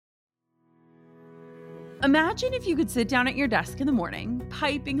Imagine if you could sit down at your desk in the morning,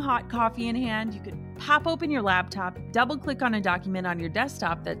 piping hot coffee in hand. You could pop open your laptop, double click on a document on your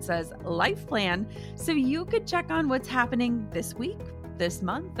desktop that says Life Plan, so you could check on what's happening this week, this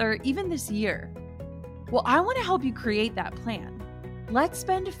month, or even this year. Well, I want to help you create that plan. Let's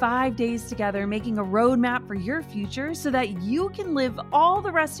spend 5 days together making a roadmap for your future so that you can live all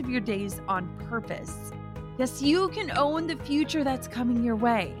the rest of your days on purpose. Yes, you can own the future that's coming your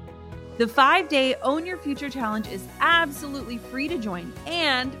way. The 5-day Own Your Future Challenge is absolutely free to join,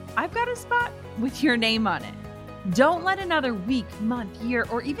 and I've got a spot with your name on it. Don't let another week, month, year,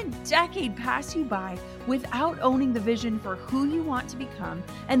 or even decade pass you by without owning the vision for who you want to become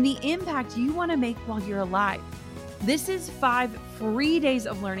and the impact you want to make while you're alive. This is 5 free days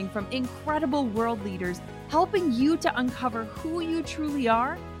of learning from incredible world leaders, helping you to uncover who you truly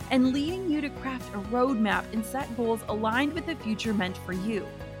are and leading you to craft a roadmap and set goals aligned with the future meant for you.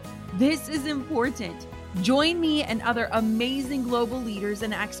 This is important. Join me and other amazing global leaders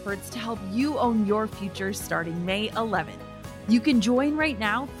and experts to help you own your future starting May 11th. You can join right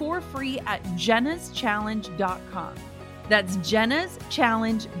now for free at jennaschallenge.com. That's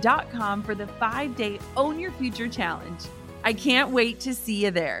jennaschallenge.com for the 5-day Own Your Future Challenge. I can't wait to see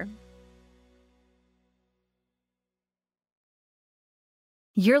you there.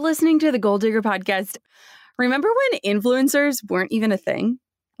 You're listening to the Goal Digger Podcast. Remember when influencers weren't even a thing?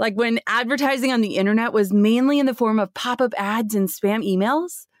 Like when advertising on the internet was mainly in the form of pop-up ads and spam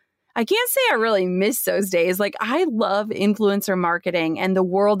emails? I can't say I really miss those days. Like, I love influencer marketing and the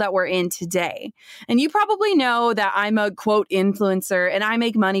world that we're in today. And you probably know that I'm a quote influencer and I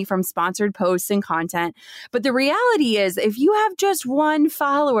make money from sponsored posts and content. But the reality is, if you have just one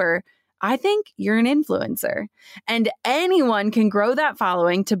follower, I think you're an influencer. And anyone can grow that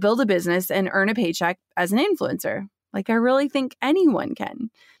following to build a business and earn a paycheck as an influencer. Like, I really think anyone can.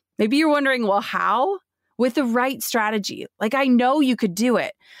 Maybe you're wondering, well, how? With the right strategy. Like, I know you could do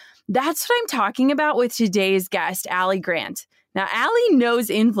it. That's what I'm talking about with today's guest, Allie Grant. Now, Allie knows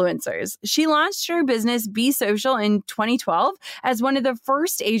influencers. She launched her business, Be Social, in 2012 as one of the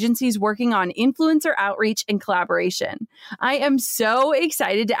first agencies working on influencer outreach and collaboration. I am so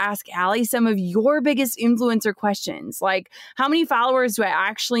excited to ask Allie some of your biggest influencer questions, like how many followers do I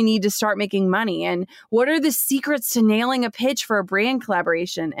actually need to start making money? And what are the secrets to nailing a pitch for a brand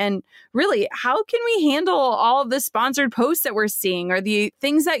collaboration? And really, how can we handle all of the sponsored posts that we're seeing or the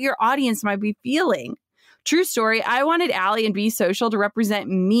things that your audience might be feeling? True story, I wanted Allie and Be Social to represent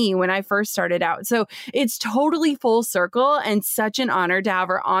me when I first started out. So it's totally full circle and such an honor to have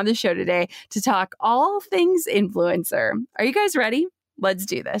her on the show today to talk all things influencer. Are you guys ready? Let's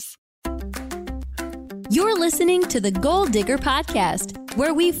do this. You're listening to the Goal Digger Podcast,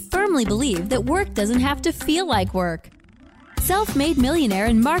 where we firmly believe that work doesn't have to feel like work. Self-made millionaire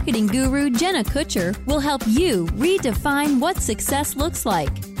and marketing guru Jenna Kutcher will help you redefine what success looks like.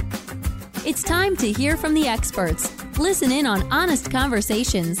 It's time to hear from the experts, listen in on honest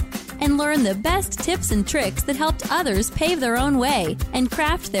conversations, and learn the best tips and tricks that helped others pave their own way and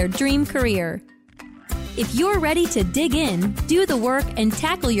craft their dream career. If you're ready to dig in, do the work, and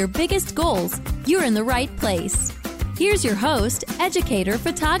tackle your biggest goals, you're in the right place. Here's your host, educator,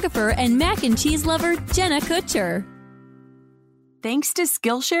 photographer, and mac and cheese lover, Jenna Kutcher. Thanks to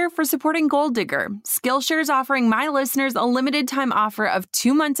Skillshare for supporting Goal Digger. Skillshare is offering my listeners a limited time offer of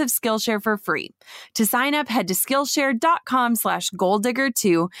 2 months of Skillshare for free. To sign up, head to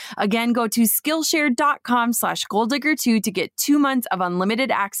Skillshare.com/goaldigger2. Again, go to Skillshare.com/goaldigger2 to get 2 months of unlimited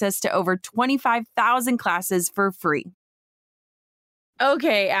access to over 25,000 classes for free.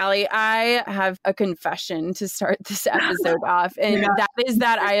 Okay, Allie, I have a confession to start this episode off, and that is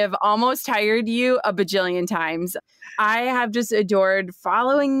that I have almost hired you a bajillion times. I have just adored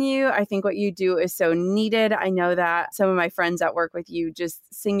following you. I think what you do is so needed. I know that some of my friends that work with you just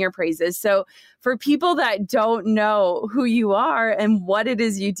sing your praises. So for people that don't know who you are and what it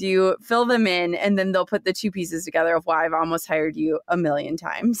is you do, fill them in, and then they'll put the two pieces together of why I've almost hired you a million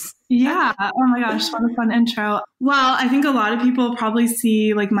times. Yeah. Oh my gosh. What a fun intro. Well, I think a lot of people probably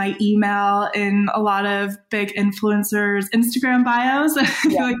see like my email in a lot of big influencers' Instagram bios. I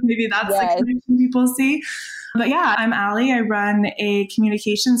feel like maybe that's the connection people see. But yeah, I'm Allie. I run a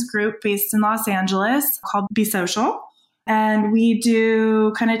communications group based in Los Angeles called Be Social. And we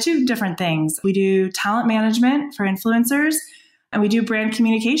do kind of two different things. We do talent management for influencers, and we do brand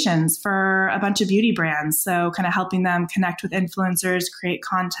communications for a bunch of beauty brands. So kind of helping them connect with influencers, create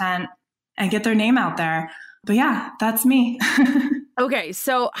content, and get their name out there. But yeah, that's me. Okay,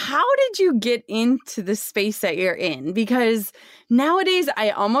 so how did you get into the space that you're in? Because nowadays,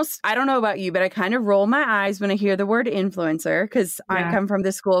 I don't know about you, but I kind of roll my eyes when I hear the word influencer, because I come from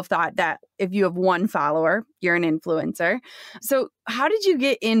the school of thought that if you have one follower, you're an influencer. So how did you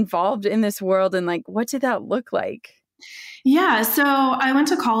get involved in this world, and like, what did that look like? Yeah, so I went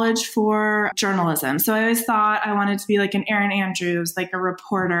to college for journalism. So I always thought I wanted to be like an Erin Andrews, like a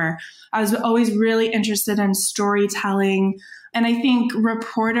reporter. I was always really interested in storytelling. And I think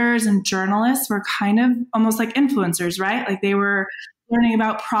reporters and journalists were kind of almost like influencers, right? Like they were learning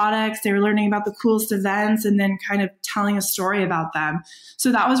about products, they were learning about the coolest events, and then kind of telling a story about them.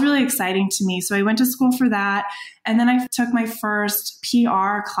 So that was really exciting to me. So I went to school for that. And then I took my first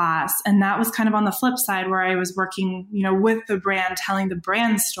PR class. And that was kind of on the flip side, where I was working, with the brand, telling the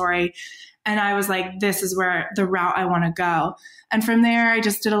brand story. And I was like, this is where the route I want to go. And from there, I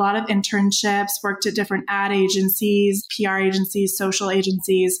just did a lot of internships, worked at different ad agencies, PR agencies, social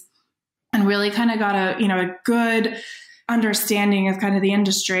agencies, and really kind of got a good understanding of kind of the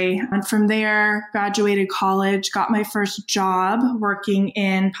industry. And from there, graduated college, got my first job working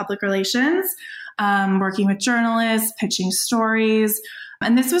in public relations, working with journalists, pitching stories.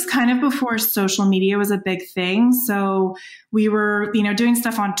 And this was kind of before social media was a big thing. So we were, doing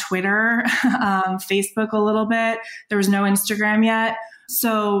stuff on Twitter, Facebook a little bit. There was no Instagram yet.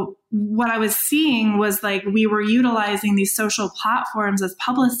 So what I was seeing was like we were utilizing these social platforms as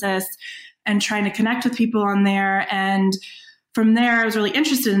publicists and trying to connect with people on there. And from there, I was really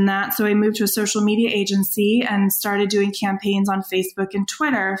interested in that. So I moved to a social media agency and started doing campaigns on Facebook and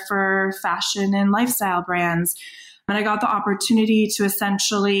Twitter for fashion and lifestyle brands. And I got the opportunity to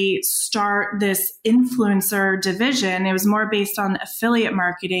essentially start this influencer division. It was more based on affiliate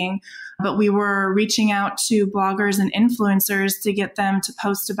marketing, but we were reaching out to bloggers and influencers to get them to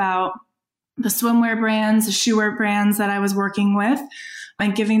post about the swimwear brands, the shoewear brands that I was working with,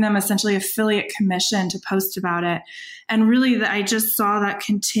 and giving them essentially affiliate commission to post about it. And really, I just saw that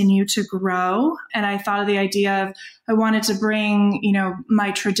continue to grow. And I thought of the idea of I wanted to bring,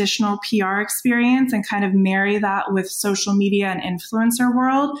 my traditional PR experience and kind of marry that with social media and influencer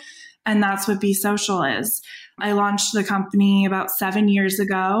world. And that's what Be Social is. I launched the company about 7 years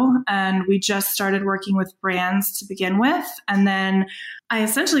ago, and we just started working with brands to begin with. And then I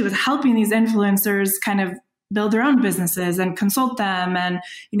essentially was helping these influencers kind of build their own businesses and consult them. And,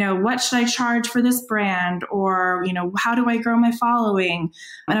 what should I charge for this brand? Or, how do I grow my following?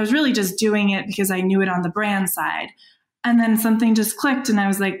 And I was really just doing it because I knew it on the brand side. And then something just clicked and I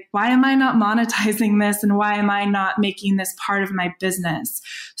was like, why am I not monetizing this? And why am I not making this part of my business?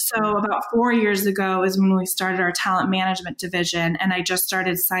 So about 4 years ago is when we started our talent management division. And I just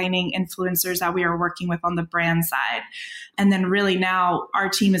started signing influencers that we are working with on the brand side. And then really now our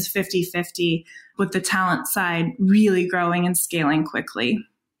team is 50-50 with the talent side really growing and scaling quickly.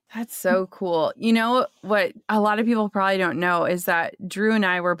 That's so cool. You know, what a lot of people probably don't know is that Drew and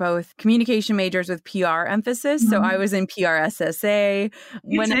I were both communication majors with PR emphasis. So I was in PRSSA.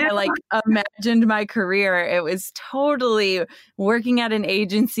 When I imagined my career, it was totally working at an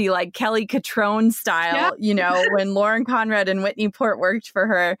agency like Kelly Catrone style, when Lauren Conrad and Whitney Port worked for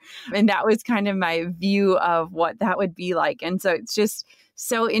her. And that was kind of my view of what that would be like. And so it's just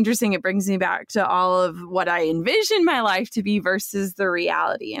so interesting. It brings me back to all of what I envisioned my life to be versus the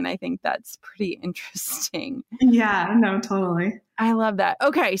reality. And I think that's pretty interesting. Yeah, no, totally. I love that.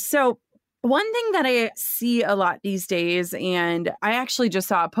 Okay. So one thing that I see a lot these days, and I actually just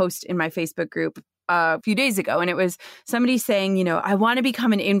saw a post in my Facebook group a few days ago, and it was somebody saying, I want to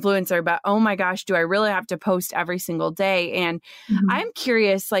become an influencer, but oh my gosh, do I really have to post every single day? And I'm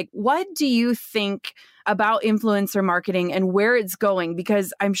curious, what do you think about influencer marketing and where it's going?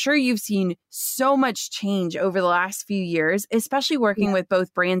 Because I'm sure you've seen so much change over the last few years, especially working with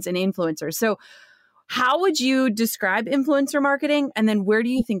both brands and influencers. So how would you describe influencer marketing? And then where do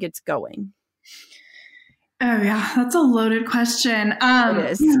you think it's going? Oh, yeah, that's a loaded question.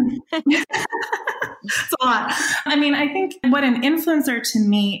 It is. It's a lot. I mean, I think what an influencer to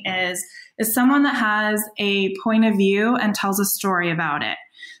me is someone that has a point of view and tells a story about it.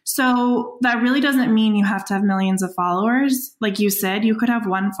 So that really doesn't mean you have to have millions of followers. Like you said, you could have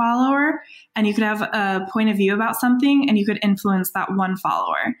one follower and you could have a point of view about something and you could influence that one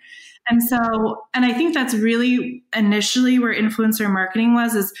follower. And I think that's really initially where influencer marketing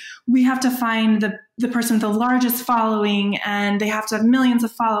was, is we have to find the person with the largest following and they have to have millions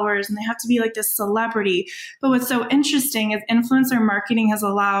of followers and they have to be like this celebrity. But what's so interesting is influencer marketing has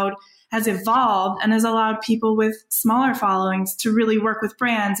allowed has evolved and has allowed people with smaller followings to really work with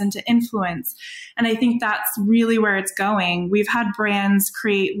brands and to influence. And I think that's really where it's going. We've had brands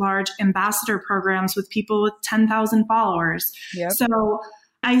create large ambassador programs with people with 10,000 followers. Yep. So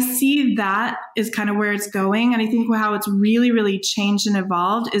I see that is kind of where it's going. And I think how it's really, really changed and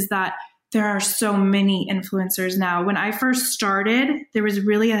evolved is that there are so many influencers now. When I first started, there was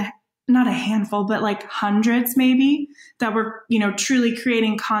really not a handful, but like hundreds maybe that were, truly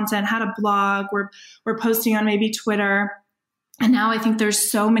creating content, had a blog, were posting on maybe Twitter. And now I think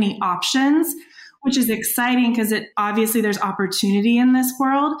there's so many options, which is exciting because obviously there's opportunity in this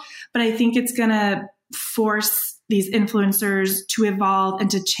world, but I think it's going to force these influencers to evolve and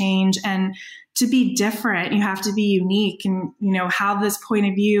to change and to be different. You have to be unique and, have this point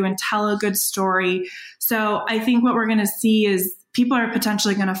of view and tell a good story. So I think what we're going to see is people are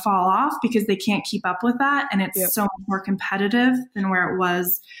potentially going to fall off because they can't keep up with that. And it's so much more competitive than where it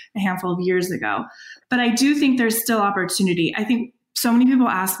was a handful of years ago. But I do think there's still opportunity. I think so many people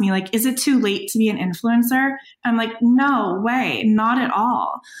ask me, like, is it too late to be an influencer? I'm like, no way, not at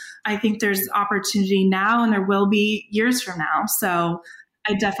all. I think there's opportunity now and there will be years from now. So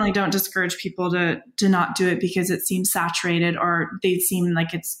I definitely don't discourage people to not do it because it seems saturated or they seem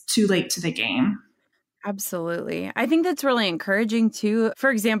like it's too late to the game. Absolutely. I think that's really encouraging too. For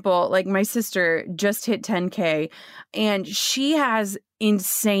example, like my sister just hit 10K and she has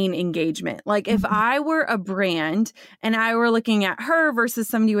insane engagement. Like if I were a brand and I were looking at her versus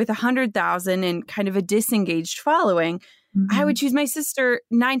somebody with 100,000 and kind of a disengaged following, I would choose my sister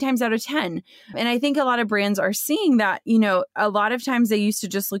 9 times out of 10. And I think a lot of brands are seeing that, a lot of times they used to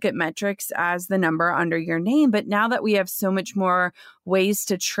just look at metrics as the number under your name. But now that we have so much more ways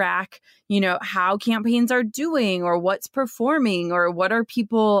to track, how campaigns are doing or what's performing or what are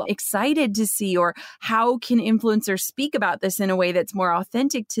people excited to see or how can influencers speak about this in a way that's more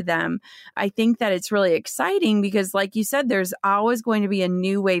authentic to them. I think that it's really exciting because like you said, there's always going to be a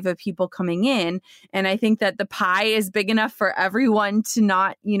new wave of people coming in. And I think that the pie is big enough for everyone to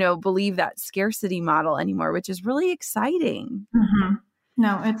not, believe that scarcity model anymore, which is really exciting. Mm-hmm.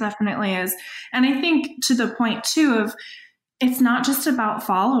 No, it definitely is. And I think to the point too of it's not just about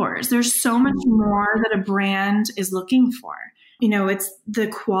followers. There's so much more that a brand is looking for. It's the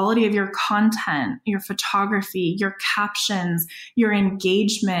quality of your content, your photography, your captions, your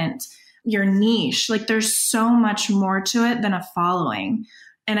engagement, your niche. Like there's so much more to it than a following.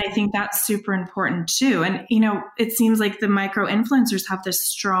 And I think that's super important too. And, it seems like the micro influencers have this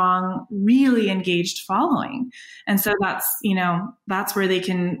strong, really engaged following. And so that's where they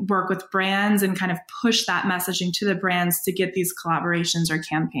can work with brands and kind of push that messaging to the brands to get these collaborations or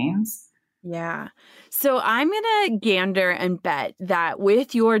campaigns. Yeah. So I'm going to gander and bet that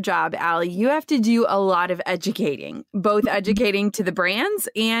with your job, Allie, you have to do a lot of educating, both educating to the brands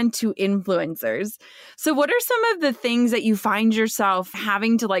and to influencers. So what are some of the things that you find yourself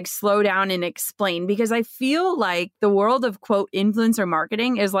having to slow down and explain? Because I feel like the world of quote influencer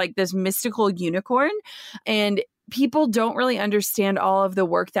marketing is like this mystical unicorn and people don't really understand all of the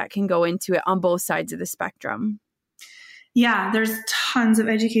work that can go into it on both sides of the spectrum. Yeah, there's tons of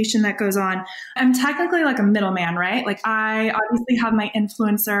education that goes on. I'm technically like a middleman, right? Like I obviously have my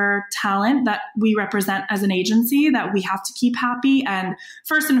influencer talent that we represent as an agency that we have to keep happy. And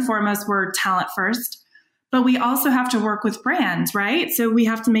first and foremost, we're talent first. But we also have to work with brands, right? So we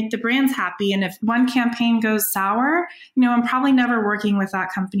have to make the brands happy. And if one campaign goes sour, I'm probably never working with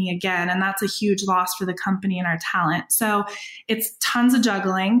that company again. And that's a huge loss for the company and our talent. So it's tons of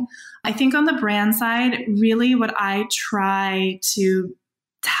juggling. I think on the brand side, really what I try to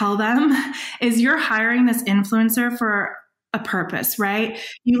tell them is you're hiring this influencer for a purpose, right?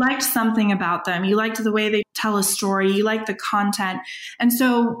 You liked something about them. You liked the way they tell a story. You like the content. And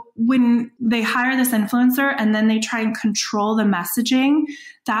so when they hire this influencer and then they try and control the messaging,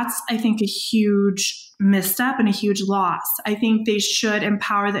 that's, I think, a huge misstep and a huge loss. I think they should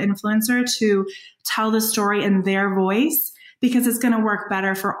empower the influencer to tell the story in their voice because it's going to work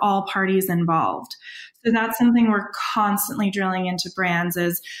better for all parties involved. So that's something we're constantly drilling into brands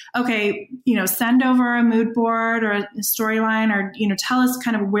is, okay, send over a mood board or a storyline or, tell us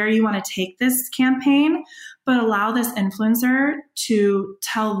kind of where you want to take this campaign, but allow this influencer to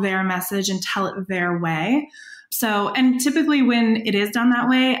tell their message and tell it their way. So, and typically when it is done that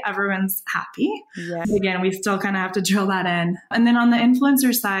way, everyone's happy. Yes. Again, we still kind of have to drill that in. And then on the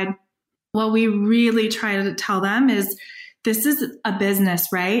influencer side, what we really try to tell them is, this is a business,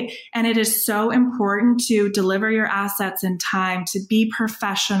 right? And it is so important to deliver your assets in time, to be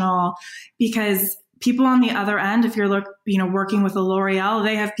professional, because people on the other end, if you're working with a L'Oreal,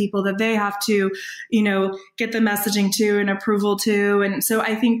 they have people that they have to, get the messaging to and approval to. And so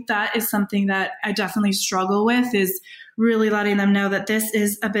I think that is something that I definitely struggle with, is really letting them know that this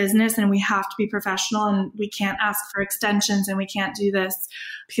is a business and we have to be professional and we can't ask for extensions and we can't do this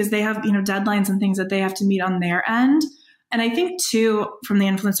because they have, deadlines and things that they have to meet on their end. And I think too, from the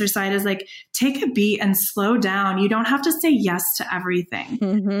influencer side, is like, take a beat and slow down. You don't have to say yes to everything.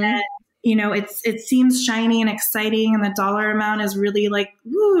 Mm-hmm. And, it seems shiny and exciting and the dollar amount is really like,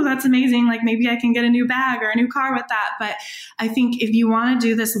 ooh, that's amazing. Like maybe I can get a new bag or a new car with that. But I think if you want to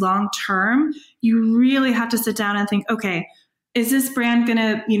do this long term, you really have to sit down and think, okay, is this brand going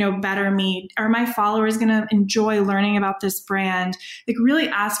to, better me? Are my followers going to enjoy learning about this brand? Like really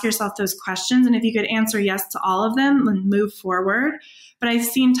ask yourself those questions. And if you could answer yes to all of them, then move forward. But I've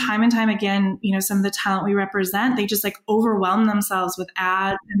seen time and time again, some of the talent we represent, they just like overwhelm themselves with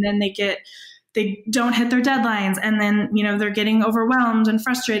ads, and then they don't hit their deadlines. And then, they're getting overwhelmed and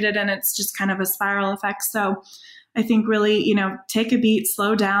frustrated, and it's just kind of a spiral effect. So I think really, take a beat,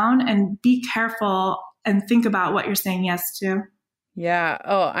 slow down, and be careful and think about what you're saying yes to. Yeah.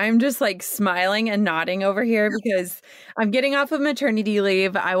 Oh, I'm just like smiling and nodding over here because I'm getting off of maternity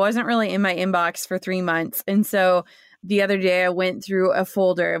leave. I wasn't really in my inbox for 3 months. And so the other day I went through a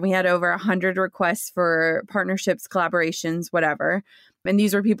folder and we had over 100 requests for partnerships, collaborations, whatever. And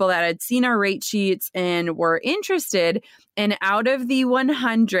these were people that had seen our rate sheets and were interested. And out of the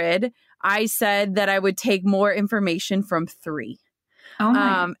 100, I said that I would take more information from 3.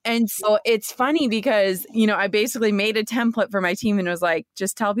 And so it's funny because, I basically made a template for my team and was like,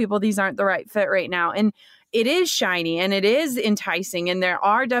 just tell people these aren't the right fit right now. And it is shiny and it is enticing. And there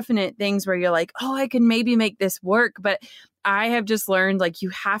are definite things where you're like, oh, I can maybe make this work. But I have just learned like you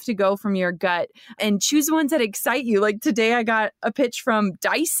have to go from your gut and choose the ones that excite you. Like today I got a pitch from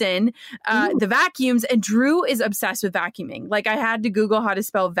Dyson, the vacuums, and Drew is obsessed with vacuuming. Like I had to Google how to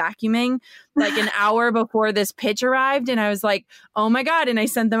spell vacuuming like an hour before this pitch arrived. And I was like, oh my God. And I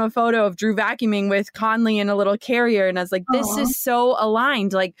sent them a photo of Drew vacuuming with Conley in a little carrier. And I was like, this is so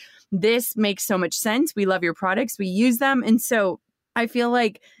aligned. Like this makes so much sense. We love your products. We use them. And so I feel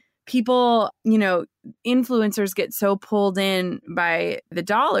like people, influencers get so pulled in by the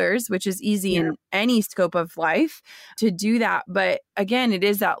dollars, which is easy in any scope of life to do that. But again, it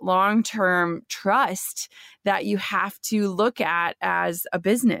is that long-term trust that you have to look at as a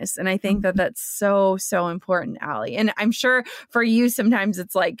business. And I think that that's so, so important, Allie. And I'm sure for you, sometimes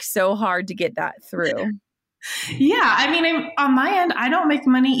it's like so hard to get that through. Yeah. I mean, on my end, I don't make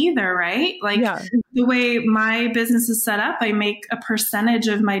money either, right? Like the way my business is set up, I make a percentage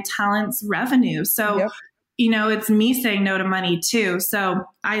of my talent's revenue. So, it's me saying no to money too. So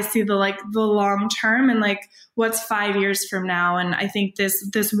I see the long term and like what's 5 years from now. And I think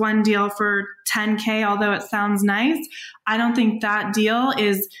this one deal for $10K, although it sounds nice, I don't think that deal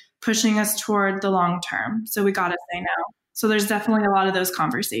is pushing us toward the long term. So we got to say no. So there's definitely a lot of those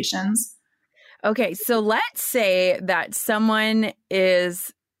conversations. Okay, so let's say that someone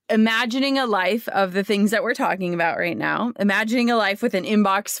is imagining a life of the things that we're talking about right now, imagining a life with an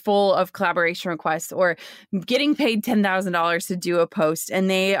inbox full of collaboration requests or getting paid $10,000 to do a post. And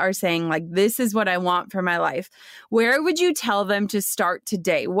they are saying like, this is what I want for my life. Where would you tell them to start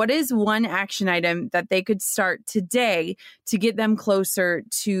today? What is one action item that they could start today to get them closer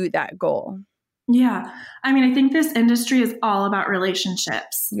to that goal? Yeah. I mean, I think this industry is all about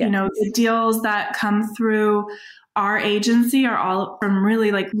relationships. Yes. The deals that come through our agency are all from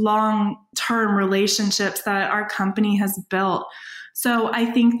really like long-term relationships that our company has built. So I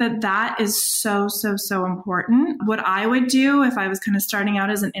think that is so, so, so important. What I would do if I was kind of starting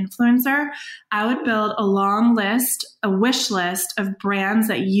out as an influencer, I would build a long list, a wish list of brands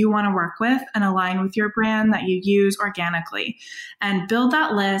that you want to work with and align with your brand that you use organically. And build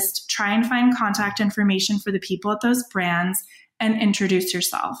that list, try and find contact information for the people at those brands, and introduce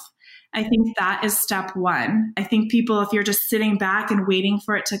yourself. I think that is step one. I think people, if you're just sitting back and waiting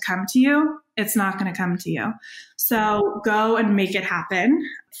for it to come to you, it's not going to come to you. So go and make it happen.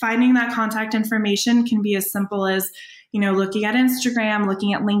 Finding that contact information can be as simple as, looking at Instagram,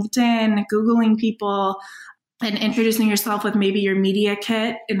 looking at LinkedIn, Googling people, and introducing yourself with maybe your media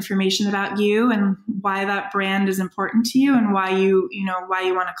kit, information about you and why that brand is important to you and why you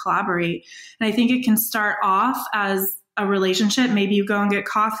want to collaborate. And I think it can start off as a relationship. Maybe you go and get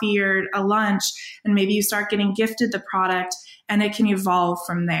coffee or a lunch, and maybe you start getting gifted the product, and it can evolve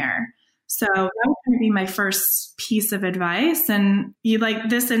from there. So that would kind of be my first piece of advice. And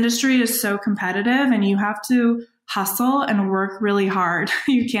this industry is so competitive, and you have to hustle and work really hard.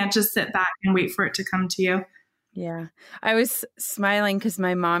 You can't just sit back and wait for it to come to you. Yeah. I was smiling because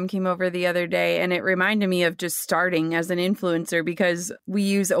my mom came over the other day and it reminded me of just starting as an influencer because we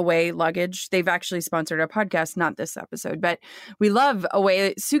use Away luggage. They've actually sponsored our podcast, not this episode, but we love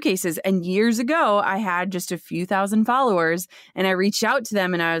Away suitcases. And years ago, I had just a few thousand followers and I reached out to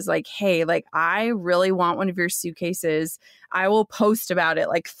them and I was like, hey, like, I really want one of your suitcases. I will post about it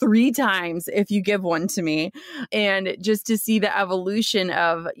like 3 times if you give one to me. And just to see the evolution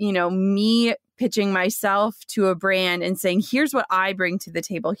of, me pitching myself to a brand and saying, here's what I bring to the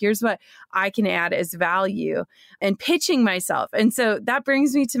table. Here's what I can add as value and pitching myself. And so that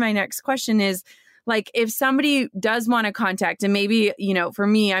brings me to my next question is, like, if somebody does want to contact, and maybe, for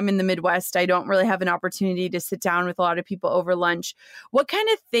me, I'm in the Midwest, I don't really have an opportunity to sit down with a lot of people over lunch. What kind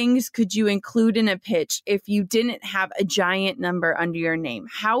of things could you include in a pitch if you didn't have a giant number under your name?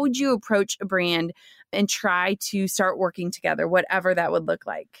 How would you approach a brand and try to start working together, whatever that would look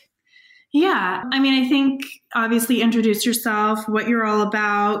like? Yeah. I mean, I think obviously introduce yourself, what you're all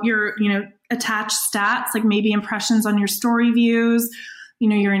about, your, attached stats, like maybe impressions on your story views,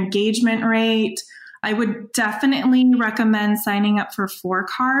 your engagement rate. I would definitely recommend signing up for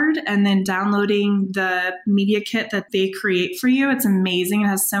 4Card and then downloading the media kit that they create for you. It's amazing. It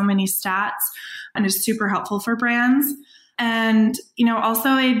has so many stats and is super helpful for brands. And, also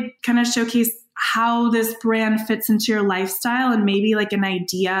I kind of showcase how this brand fits into your lifestyle and maybe like an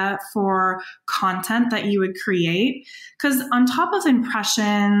idea for content that you would create. Because on top of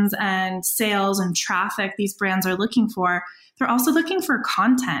impressions and sales and traffic these brands are looking for, they're also looking for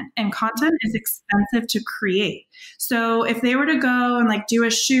content, and content is expensive to create. So if they were to go and like do a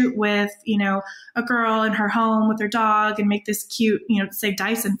shoot with, a girl in her home with her dog and make this cute, say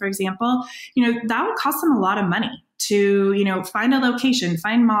Dyson, for example, that would cost them a lot of money to, find a location,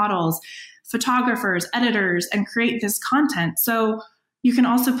 find models, photographers, editors, and create this content. So you can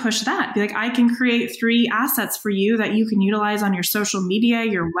also push that. Be like, I can create 3 assets for you that you can utilize on your social media,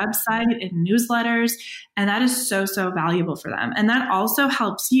 your website, and newsletters. And that is so, so valuable for them. And that also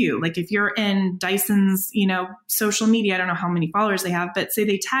helps you. Like if you're in Dyson's, social media, I don't know how many followers they have, but say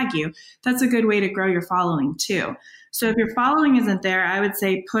they tag you, that's a good way to grow your following too. So if your following isn't there, I would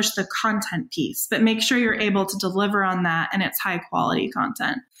say push the content piece, but make sure you're able to deliver on that and it's high quality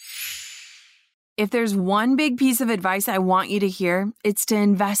content. If there's one big piece of advice I want you to hear, it's to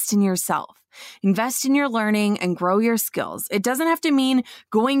invest in yourself. Invest in your learning and grow your skills. It doesn't have to mean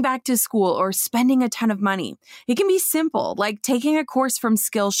going back to school or spending a ton of money. It can be simple, like taking a course from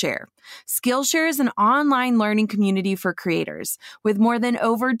Skillshare. Skillshare is an online learning community for creators. With more than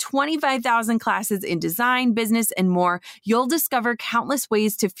over 25,000 classes in design, business, and more, you'll discover countless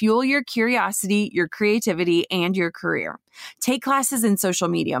ways to fuel your curiosity, your creativity, and your career. Take classes in social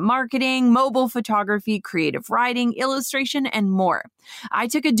media marketing, mobile photography, creative writing, illustration, and more. I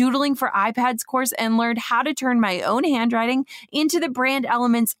took a Doodling for iPads course and learned how to turn my own handwriting into the brand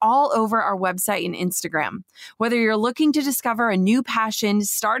elements all over our website and Instagram. Whether you're looking to discover a new passion,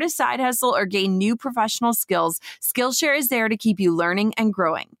 start a side hustle, or gain new professional skills, Skillshare is there to keep you learning and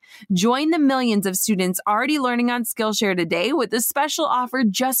growing. Join the millions of students already learning on Skillshare today with a special offer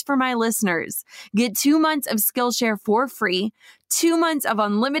just for my listeners. Get 2 months of Skillshare for free, 2 months of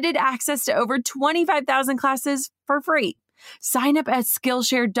unlimited access to over 25,000 classes for free. Sign up at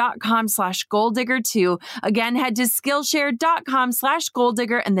Skillshare.com/goaldigger2. Again, head to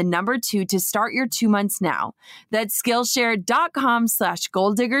Skillshare.com/goaldigger and the number 2 to start your 2 months now. That's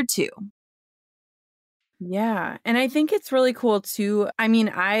Skillshare.com/goaldigger2. Yeah. And I think it's really cool too. I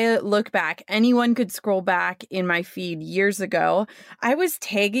mean, I look back, anyone could scroll back in my feed years ago. I was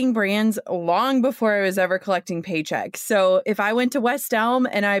tagging brands long before I was ever collecting paychecks. So if I went to West Elm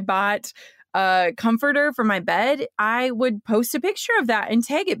and I bought a comforter for my bed, I would post a picture of that and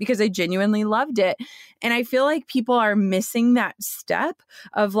tag it because I genuinely loved it. And I feel like people are missing that step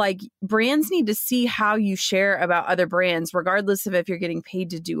of like, brands need to see how you share about other brands, regardless of if you're getting paid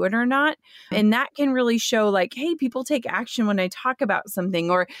to do it or not. And that can really show like, hey, people take action when I talk about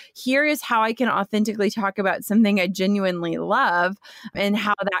something, or here is how I can authentically talk about something I genuinely love, and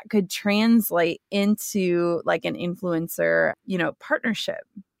how that could translate into like an influencer, partnership.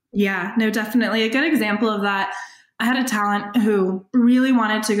 Yeah, no, definitely. A good example of that, I had a talent who really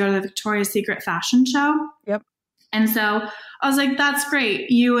wanted to go to the Victoria's Secret fashion show. Yep. And so I was like, that's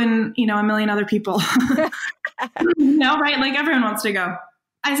great. You and, a million other people. No, right? Like everyone wants to go.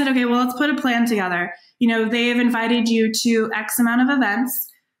 I said, okay, well, let's put a plan together. They've invited you to X amount of events,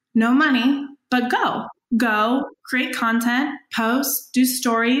 no money, but go, create content, post, do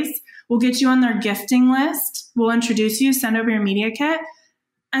stories. We'll get you on their gifting list. We'll introduce you, send over your media kit.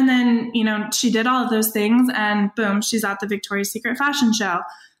 And then, she did all of those things and boom, she's at the Victoria's Secret fashion show.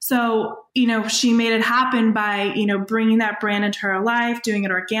 So, she made it happen by, bringing that brand into her life, doing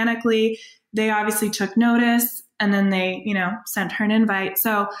it organically. They obviously took notice and then they, sent her an invite.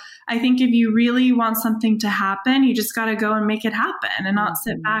 So I think if you really want something to happen, you just got to go and make it happen and not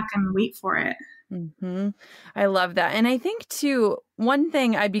sit back and wait for it. Mm-hmm. I love that. And I think too, one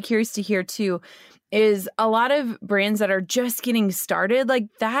thing I'd be curious to hear too is a lot of brands that are just getting started, like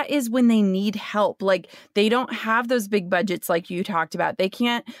that is when they need help. Like they don't have those big budgets like you talked about. They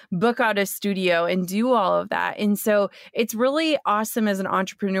can't book out a studio and do all of that. And so it's really awesome as an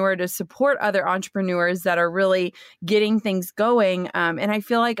entrepreneur to support other entrepreneurs that are really getting things going. And I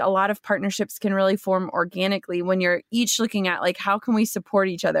feel like a lot of partnerships can really form organically when you're each looking at like, how can we support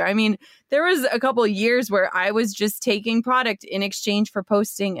each other? I mean, there was a couple of years where I was just taking product in exchange for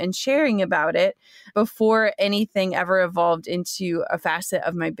posting and sharing about it before anything ever evolved into a facet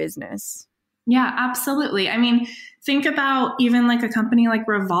of my business. Yeah, absolutely. I mean, think about even like a company like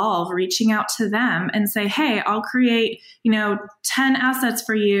Revolve reaching out to them and say, hey, I'll create, 10 assets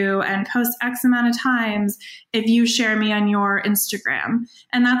for you and post X amount of times if you share me on your Instagram.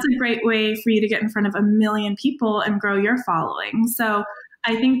 And that's a great way for you to get in front of 1 million people and grow your following. So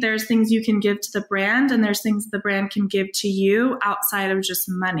I think there's things you can give to the brand and there's things the brand can give to you outside of just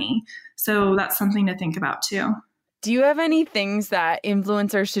money. So that's something to think about too. Do you have any things that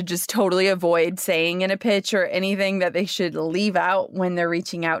influencers should just totally avoid saying in a pitch or anything that they should leave out when they're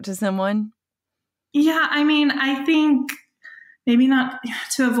reaching out to someone? Yeah, I mean, I think maybe not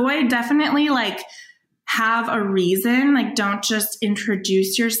to avoid, definitely like have a reason, like don't just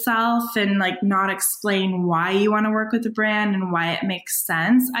introduce yourself and like not explain why you want to work with the brand and why it makes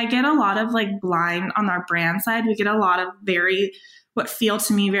sense. I get a lot of like blind on our brand side. We get a lot of what feel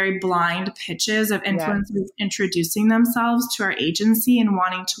to me very blind pitches of influencers introducing themselves to our agency and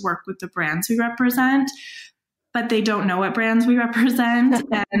wanting to work with the brands we represent, but they don't know what brands we represent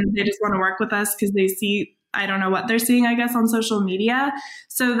and they just want to work with us because they see, I don't know what they're seeing, I guess, on social media.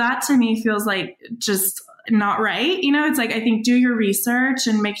 So that to me feels like just not right. It's like, I think do your research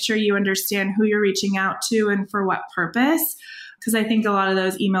and make sure you understand who you're reaching out to and for what purpose. Because I think a lot of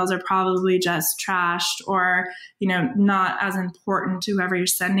those emails are probably just trashed or, not as important to whoever you're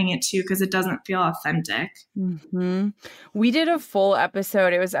sending it to because it doesn't feel authentic. Mm-hmm. We did a full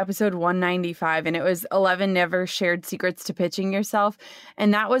episode. It was episode 195 and it was 11 never shared secrets to pitching yourself.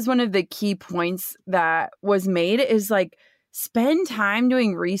 And that was one of the key points that was made is like, spend time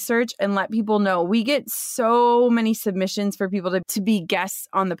doing research and let people know. We get so many submissions for people to be guests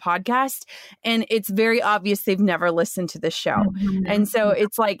on the podcast. And it's very obvious they've never listened to the show. Mm-hmm. And so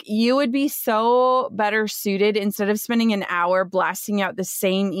it's like you would be so better suited instead of spending an hour blasting out the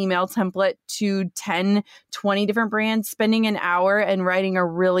same email template to 10, 20 different brands, spending an hour and writing a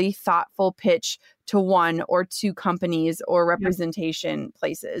really thoughtful pitch to 1 or 2 companies or representation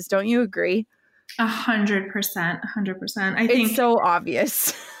places. Don't you agree? 100%. I think it's so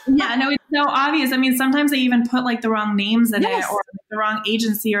obvious. Yeah, no, it's so obvious. I mean, sometimes they even put like the wrong names in it or the wrong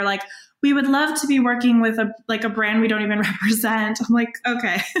agency or like, we would love to be working with a brand we don't even represent. I'm like,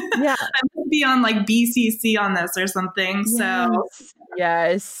 okay. Yeah. I'm going to be on like BCC on this or something.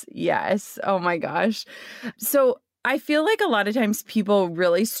 Yes. Oh my gosh. So I feel like a lot of times people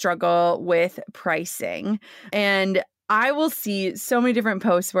really struggle with pricing, and I will see so many different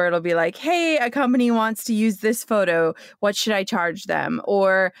posts where it'll be like, hey, a company wants to use this photo. What should I charge them?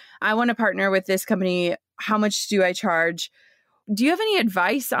 Or I want to partner with this company. How much do I charge? Do you have any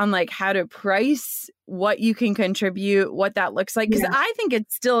advice on like how to price what you can contribute, what that looks like? Because I think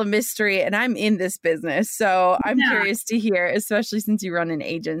it's still a mystery and I'm in this business. So I'm curious to hear, especially since you run an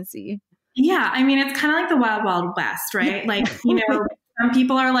agency. Yeah. I mean, it's kind of like the wild, wild west, right? Like, some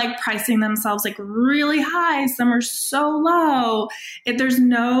people are like pricing themselves like really high. Some are so low. There's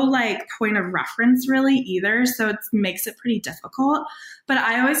no like point of reference really either. So it makes it pretty difficult. But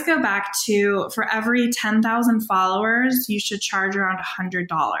I always go back to for every 10,000 followers, you should charge around $100.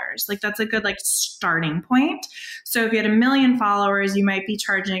 Like that's a good like starting point. So if you had 1 million followers, you might be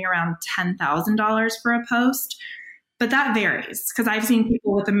charging around $10,000 for a post. But that varies because I've seen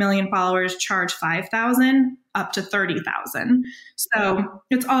people with 1 million followers charge $5,000 up to $30,000. So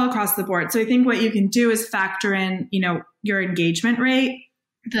it's all across the board. So I think what you can do is factor in, your engagement rate,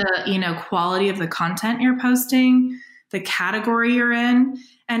 the, quality of the content you're posting, the category you're in,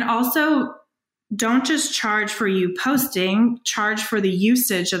 and also don't just charge for you posting, charge for the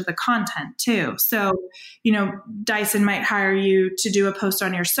usage of the content too. So, Dyson might hire you to do a post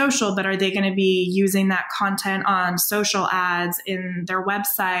on your social, but are they going to be using that content on social ads in their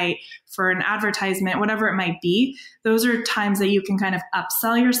website for an advertisement, whatever it might be? Those are times that you can kind of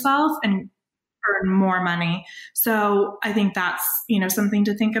upsell yourself and earn more money. So I think that's, something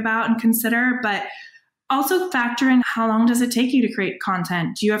to think about and consider, but also factor in how long does it take you to create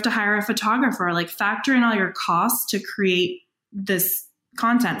content? Do you have to hire a photographer? Like factor in all your costs to create this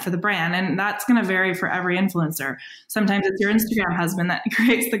content for the brand. And that's going to vary for every influencer. Sometimes it's your Instagram husband that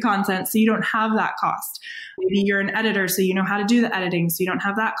creates the content, so you don't have that cost. Maybe you're an editor, so you know how to do the editing, so you don't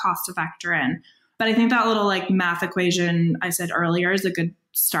have that cost to factor in. But I think that little math equation I said earlier is a good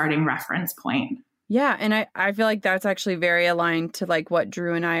starting reference point. Yeah. And I feel like that's actually very aligned to what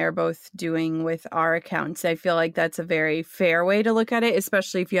Drew and I are both doing with our accounts. I feel like that's a very fair way to look at it,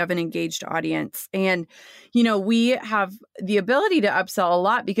 especially if you have an engaged audience. And, we have the ability to upsell a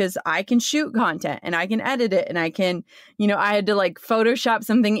lot because I can shoot content and I can edit it and I can, I had to Photoshop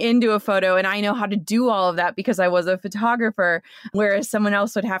something into a photo and I know how to do all of that because I was a photographer, whereas someone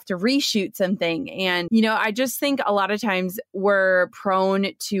else would have to reshoot something. And, I just think a lot of times we're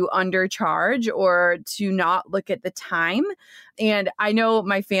prone to undercharge or to not look at the time. And I know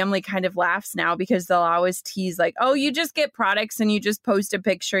my family kind of laughs now because they'll always tease oh, you just get products and you just post a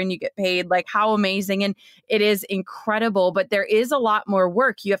picture and you get paid. How amazing. And it is incredible, but there is a lot more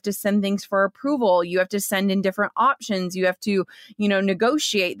work. You have to send things for approval. You have to send in different options. You have to,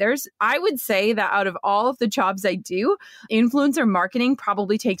 negotiate. I would say that out of all of the jobs I do, influencer marketing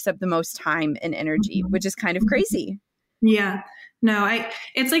probably takes up the most time and energy, which is kind of crazy. Yeah. No,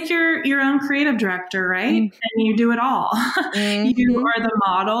 it's like you're your own creative director, right? Mm-hmm. And you do it all. Mm-hmm. You are the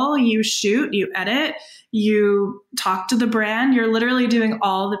model, you shoot, you edit, you talk to the brand. You're literally doing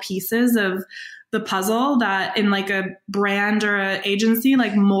all the pieces of the puzzle that in a brand or an agency,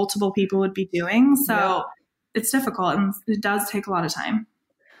 multiple people would be doing. So It's difficult and it does take a lot of time.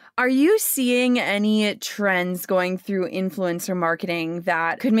 Are you seeing any trends going through influencer marketing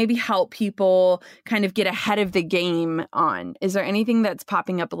that could maybe help people kind of get ahead of the game on? Is there anything that's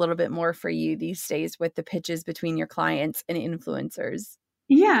popping up a little bit more for you these days with the pitches between your clients and influencers?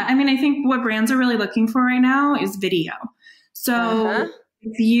 Yeah. I think what brands are really looking for right now is video. So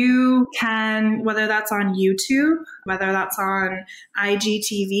if you can, whether that's on YouTube, whether that's on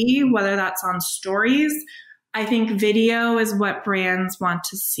IGTV, whether that's on stories, I think video is what brands want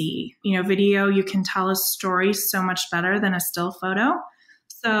to see. Video, you can tell a story so much better than a still photo.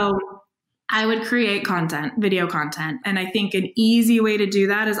 So I would create content, video content. And I think an easy way to do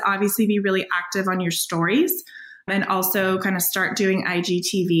that is obviously be really active on your stories and also kind of start doing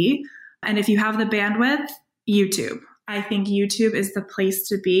IGTV. And if you have the bandwidth, YouTube. I think YouTube is the place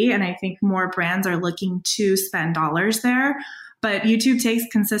to be. And I think more brands are looking to spend dollars there. But YouTube takes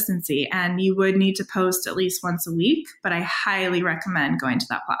consistency and you would need to post at least once a week, but I highly recommend going to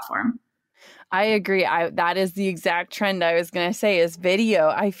that platform. I agree. That is the exact trend I was going to say is video.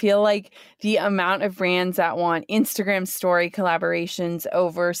 I feel like the amount of brands that want Instagram story collaborations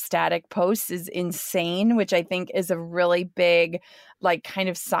over static posts is insane, which I think is a really big kind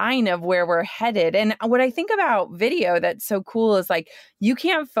of sign of where we're headed. And what I think about video that's so cool is you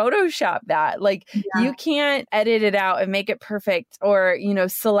can't Photoshop that. You can't edit it out and make it perfect or,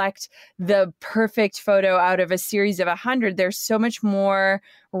 select the perfect photo out of a series of 100. There's so much more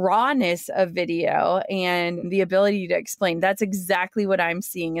rawness of video and the ability to explain. That's exactly what I'm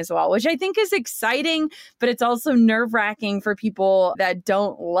seeing as well, which I think is exciting, but it's also nerve-wracking for people that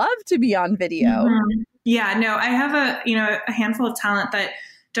don't love to be on video. Mm-hmm. Yeah, no, I have a handful of talent that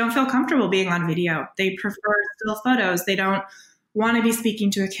don't feel comfortable being on video. They prefer still photos. They don't want to be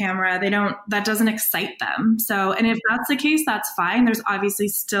speaking to a camera. That doesn't excite them. So, and if that's the case, that's fine. There's obviously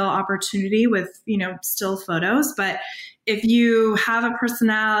still opportunity with, still photos, but if you have a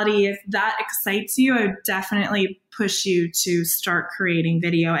personality, if that excites you, I would definitely push you to start creating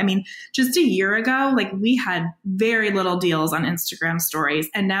video. Just a year ago, we had very little deals on Instagram stories.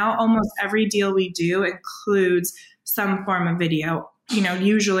 And now almost every deal we do includes some form of video,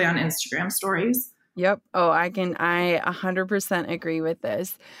 usually on Instagram stories. Yep. Oh, I 100% agree with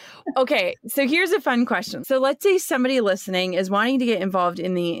this. Okay. So here's a fun question. So let's say somebody listening is wanting to get involved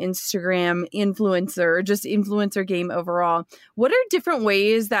in the Instagram influencer or just influencer game overall. What are different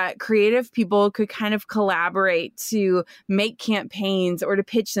ways that creative people could kind of collaborate to make campaigns or to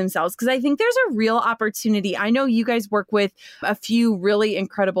pitch themselves? Because I think there's a real opportunity. I know you guys work with a few really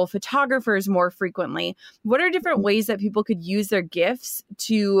incredible photographers more frequently. What are different ways that people could use their gifts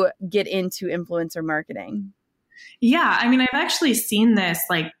to get into influencer marketing? Yeah. I've actually seen this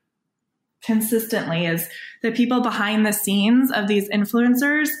consistently is the people behind the scenes of these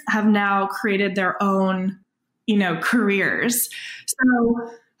influencers have now created their own, careers.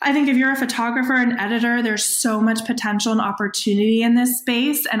 So I think if you're a photographer and editor, there's so much potential and opportunity in this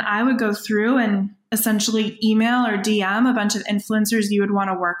space. And I would go through and essentially email or DM a bunch of influencers you would want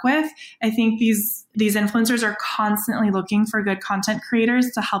to work with. I think these influencers are constantly looking for good content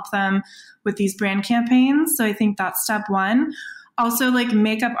creators to help them with these brand campaigns. So I think that's step one. Also, like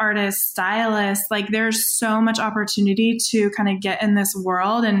makeup artists, stylists, like there's so much opportunity to kind of get in this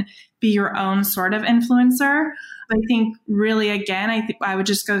world and be your own sort of influencer. I think really, again, I would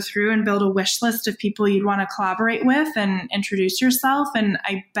just go through and build a wish list of people you'd want to collaborate with and introduce yourself. And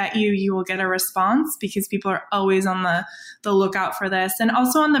I bet you will get a response because people are always on the lookout for this. And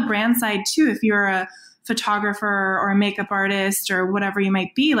also on the brand side too, if you're a photographer or a makeup artist or whatever you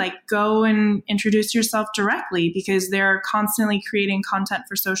might be, like go and introduce yourself directly because they're constantly creating content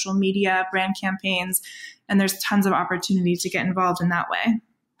for social media, brand campaigns, and there's tons of opportunity to get involved in that way.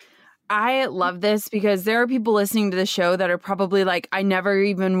 I love this because there are people listening to the show that are probably like, I never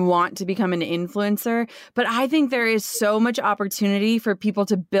even want to become an influencer. But I think there is so much opportunity for people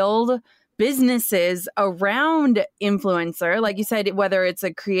to build businesses around influencer. Like you said, whether it's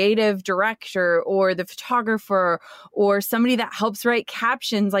a creative director or the photographer or somebody that helps write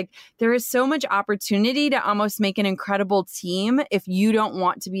captions, like there is so much opportunity to almost make an incredible team if you don't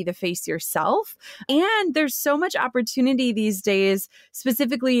want to be the face yourself. And there's so much opportunity these days,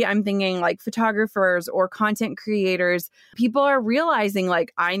 specifically, I'm thinking like photographers or content creators. People are realizing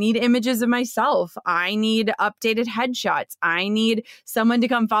like, I need images of myself. I need updated headshots. I need someone to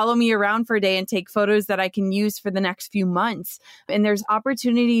come follow me around for a day and take photos that I can use for the next few months. And there's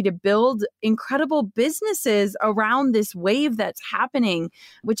opportunity to build incredible businesses around this wave that's happening,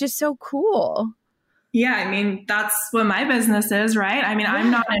 which is so cool. Yeah, I mean, that's what my business is, right? I mean, yeah.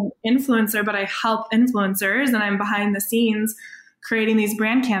 I'm not an influencer, but I help influencers and I'm behind the scenes creating these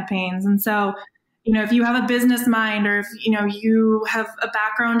brand campaigns. And so, if you have a business mind or if, you have a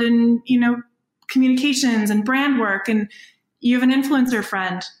background in, communications and brand work and you have an influencer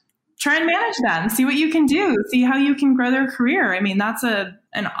friend, try and manage them, see what you can do, see how you can grow their career. I mean, that's an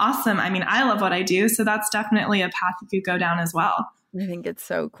awesome, I love what I do. So that's definitely a path you could go down as well. I think it's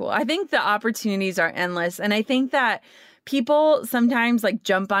so cool. I think the opportunities are endless. And I think that people sometimes like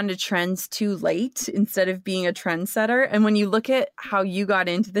jump onto trends too late instead of being a trendsetter. And when you look at how you got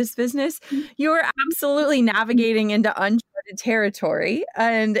into this business, you're absolutely navigating into uncharted territory.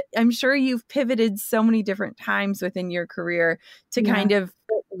 And I'm sure you've pivoted so many different times within your career to kind of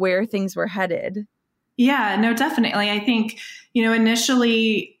where things were headed. Yeah, no, definitely. I think,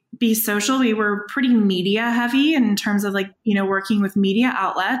 initially Be Social, we were pretty media heavy in terms of working with media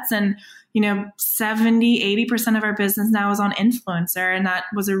outlets and, 70-80% of our business now is on influencer. And that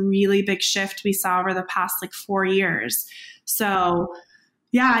was a really big shift we saw over the past 4 years. So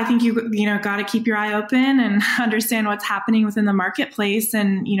yeah, I think you got to keep your eye open and understand what's happening within the marketplace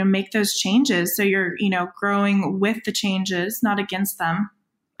and, make those changes. So you're, growing with the changes, not against them.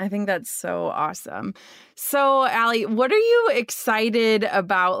 I think that's so awesome. So, Allie, what are you excited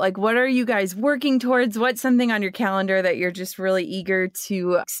about? What are you guys working towards? What's something on your calendar that you're just really eager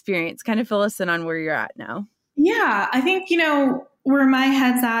to experience? Kind of fill us in on where you're at now. Yeah, I think, where my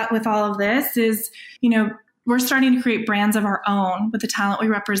head's at with all of this is, we're starting to create brands of our own with the talent we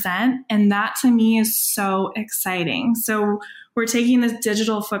represent. And that to me is so exciting. So we're taking this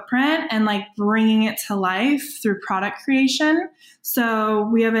digital footprint and bringing it to life through product creation. So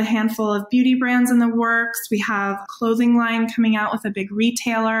we have a handful of beauty brands in the works. We have a clothing line coming out with a big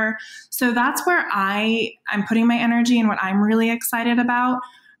retailer. So that's where I'm putting my energy and what I'm really excited about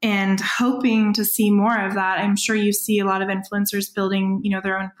and hoping to see more of that. I'm sure you see a lot of influencers building,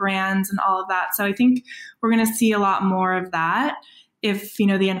 their own brands and all of that. So I think we're going to see a lot more of that. If, the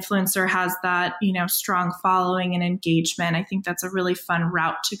influencer has that, strong following and engagement, I think that's a really fun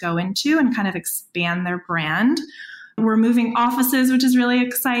route to go into and kind of expand their brand. We're moving offices, which is really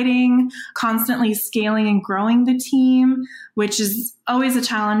exciting, constantly scaling and growing the team, which is always a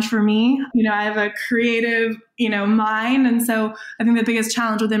challenge for me. I have a creative, mind. And so I think the biggest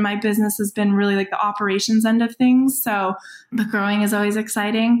challenge within my business has been really the operations end of things. So the growing is always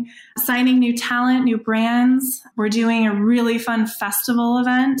exciting. Signing new talent, new brands. We're doing a really fun festival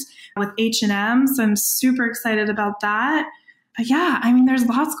event with H&M. So I'm super excited about that. But yeah, there's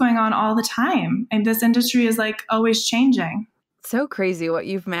lots going on all the time. And this industry is always changing. So crazy what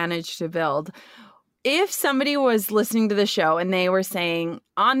you've managed to build. If somebody was listening to the show and they were saying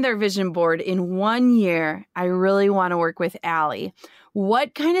on their vision board, in 1 year, I really want to work with Allie,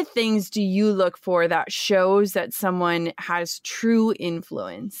 what kind of things do you look for that shows that someone has true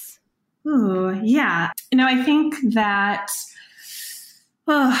influence? Ooh, yeah. I think that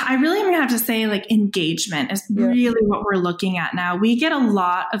I really am going to have to say engagement is really what we're looking at now. We get a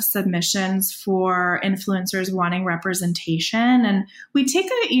lot of submissions for influencers wanting representation, and we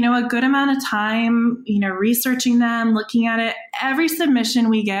take a good amount of time, researching them, looking at it. Every submission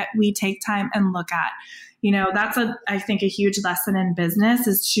we get, we take time and look at. That's I think a huge lesson in business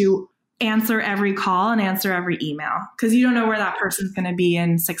is to answer every call and answer every email, because you don't know where that person's going to be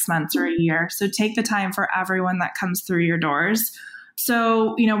in 6 months or a year. So take the time for everyone that comes through your doors.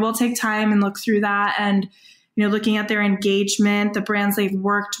 So, we'll take time and look through that and, looking at their engagement, the brands they've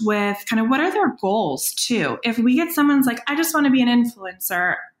worked with, kind of what are their goals too. If we get someone's like, I just want to be an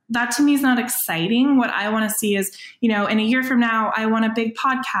influencer, that to me is not exciting. What I want to see is, in a year from now, I want a big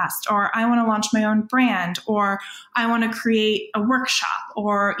podcast, or I want to launch my own brand, or I want to create a workshop,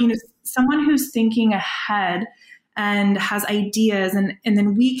 or, someone who's thinking ahead and has ideas, and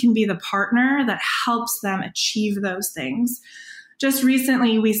then we can be the partner that helps them achieve those things. Just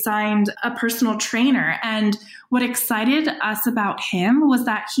recently, we signed a personal trainer, and what excited us about him was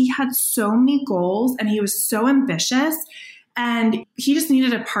that he had so many goals and he was so ambitious, and he just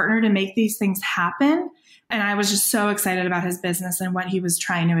needed a partner to make these things happen. And I was just so excited about his business and what he was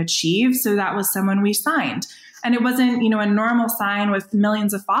trying to achieve. So that was someone we signed. And it wasn't, a normal sign with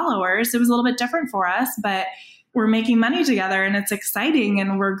millions of followers. It was a little bit different for us, but we're making money together and it's exciting,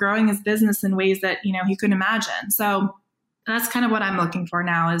 and we're growing his business in ways that, he couldn't imagine. So that's kind of what I'm looking for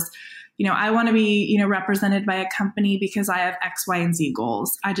now is, I want to be, represented by a company because I have X, Y, and Z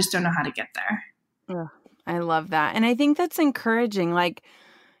goals. I just don't know how to get there. Oh, I love that. And I think that's encouraging.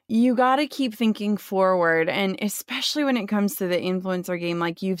 You got to keep thinking forward. And especially when it comes to the influencer game,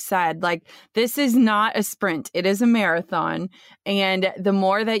 like you've said, this is not a sprint. It is a marathon. And the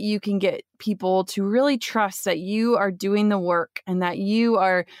more that you can get people to really trust that you are doing the work and that you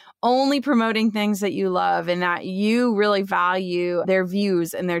are only promoting things that you love and that you really value their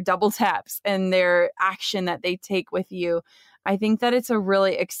views and their double taps and their action that they take with you, I think that it's a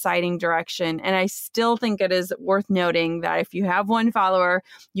really exciting direction. And I still think it is worth noting that if you have one follower,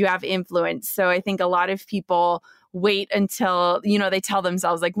 you have influence. So I think a lot of people wait until, they tell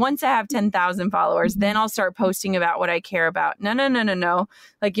themselves once I have 10,000 followers, then I'll start posting about what I care about. No.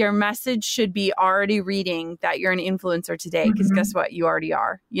 Your message should be already reading that you're an influencer today, because guess what? You already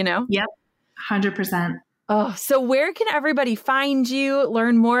are, Yep. 100%. Oh, so where can everybody find you,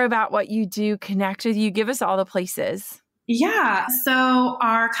 learn more about what you do, connect with you? Give us all the places. Yeah. So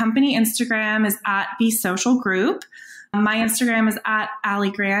our company Instagram is at Be Social Group. My Instagram is at Ali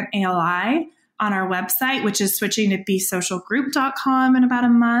Grant ALI. On our website, which is switching to besocialgroup.com in about a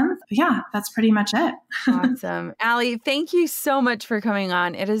month. Yeah, that's pretty much it. Awesome. Ali, thank you so much for coming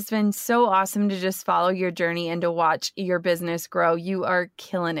on. It has been so awesome to just follow your journey and to watch your business grow. You are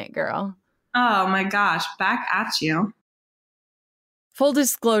killing it, girl. Oh my gosh, back at you. Full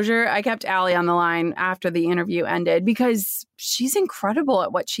disclosure, I kept Ali on the line after the interview ended because she's incredible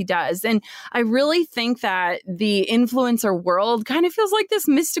at what she does. And I really think that the influencer world kind of feels like this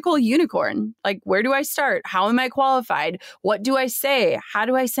mystical unicorn. Where do I start? How am I qualified? What do I say? How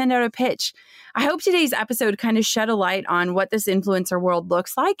do I send out a pitch? I hope today's episode kind of shed a light on what this influencer world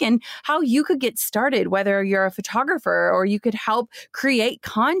looks like and how you could get started, whether you're a photographer or you could help create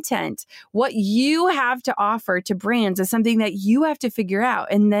content. What you have to offer to brands is something that you have to figure out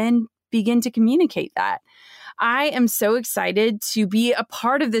and then begin to communicate that. I am so excited to be a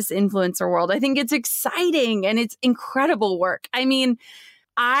part of this influencer world. I think it's exciting and it's incredible work. I mean,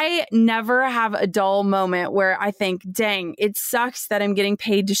 I never have a dull moment where I think, dang, it sucks that I'm getting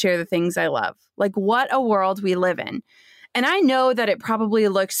paid to share the things I love. What a world we live in. And I know that it probably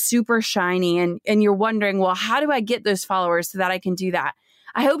looks super shiny and you're wondering, well, how do I get those followers so that I can do that?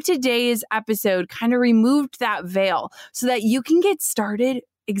 I hope today's episode kind of removed that veil so that you can get started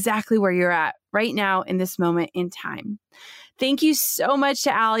exactly where you're at right now in this moment in time. Thank you so much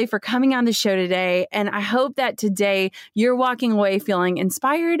to Ali for coming on the show today. And I hope that today you're walking away feeling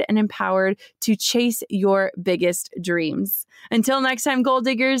inspired and empowered to chase your biggest dreams. Until next time, goal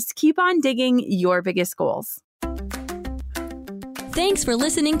diggers, keep on digging your biggest goals. Thanks for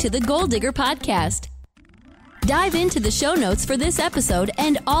listening to the Goal Digger Podcast. Dive into the show notes for this episode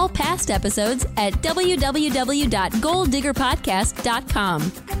and all past episodes at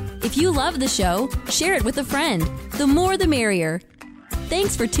www.goaldiggerpodcast.com. If you love the show, share it with a friend. The more the merrier.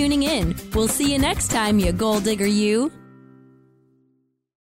 Thanks for tuning in. We'll see you next time, you goal digger you.